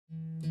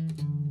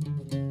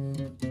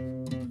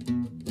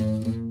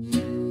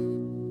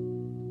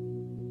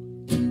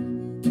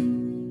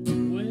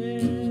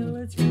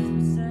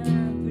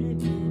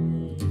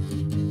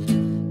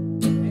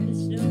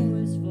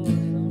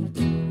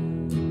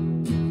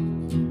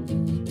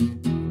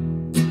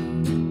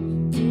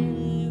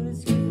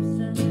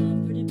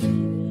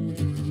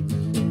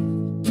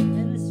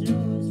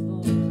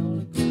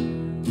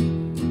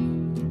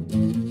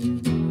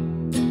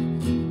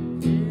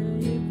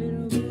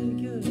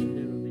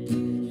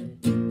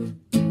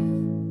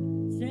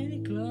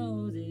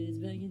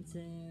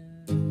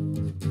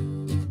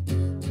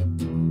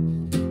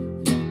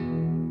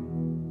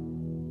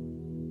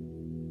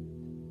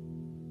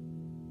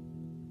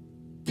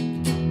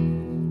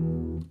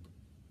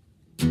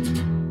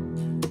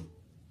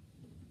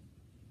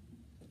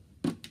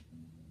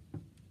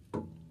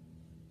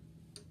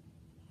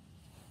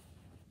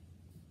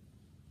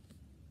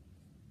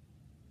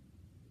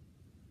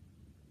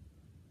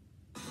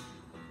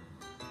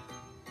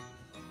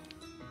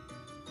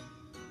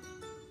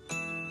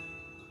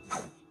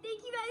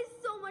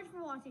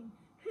watching.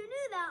 Who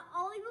knew that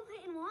all Evil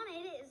Payton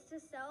wanted is to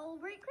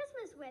celebrate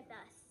Christmas with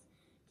us?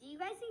 Do you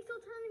guys think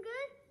he'll turn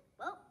good?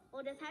 Well,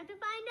 we'll just have to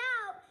find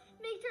out.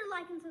 Make sure to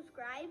like and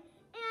subscribe,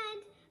 and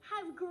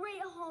have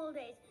great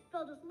holidays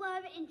filled with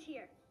love and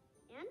cheer.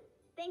 And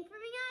thanks for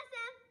being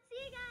awesome.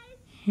 See you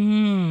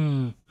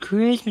guys.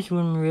 Christmas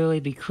wouldn't really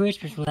be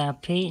Christmas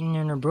without Payton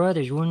and her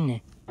brothers, wouldn't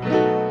it?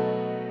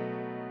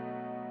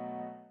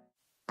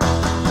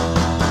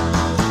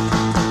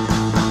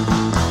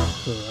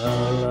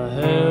 I'll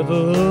have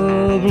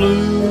a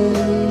blue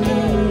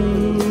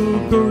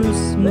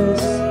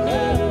Christmas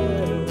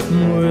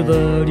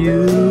without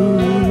you.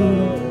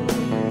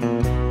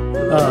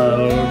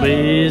 I'll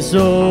be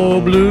so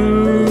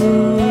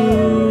blue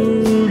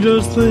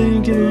just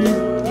thinking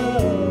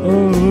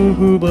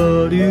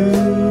about you.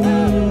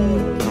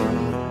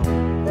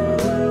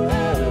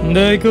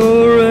 Decorations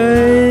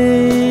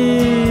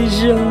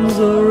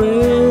are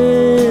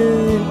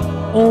red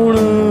on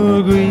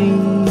a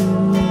green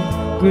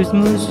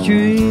Christmas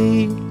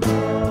tree.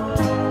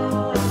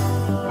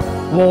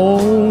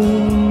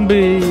 Won't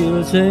be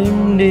the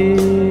same,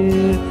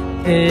 dear,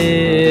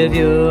 if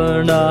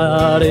you're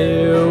not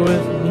here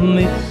with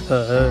me.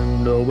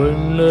 And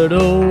when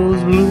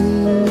those blue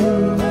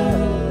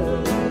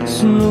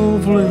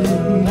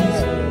snowflakes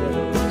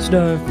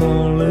start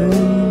falling,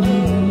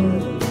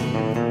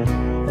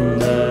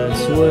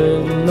 that's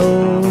when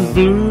those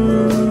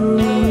blue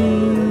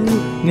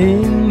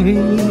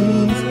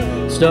ninnies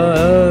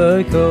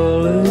start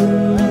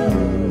calling.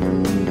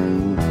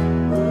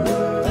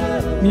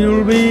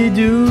 You'll be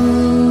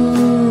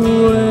doing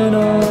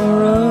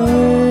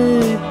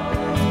alright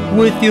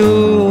with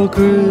your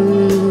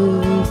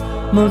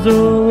Christmas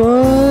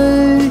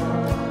away,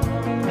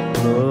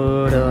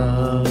 but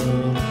I'll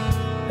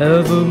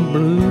have a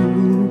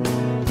blue,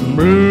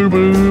 blue,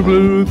 blue,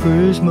 blue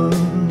Christmas.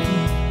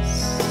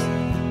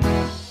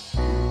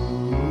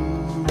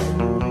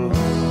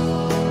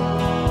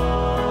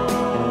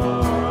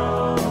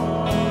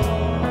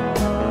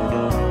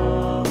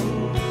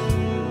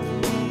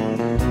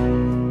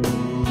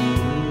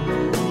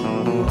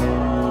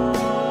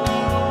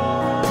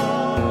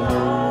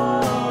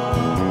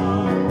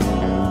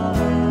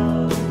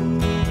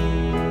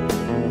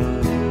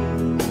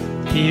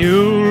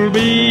 You'll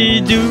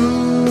be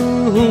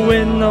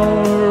doing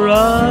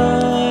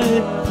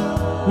alright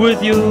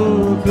with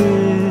your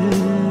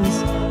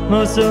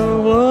Christmas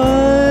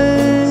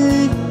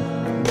away,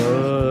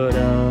 but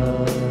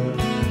I'll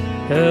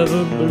have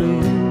a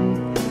blue,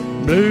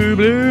 blue,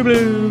 blue,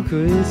 blue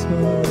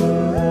Christmas.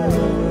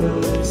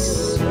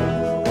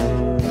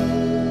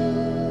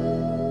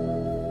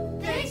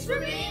 Thanks for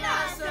being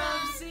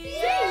awesome.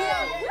 See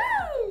ya.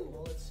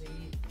 Well, let's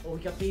see. Oh, we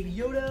got Baby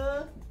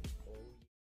Yoda.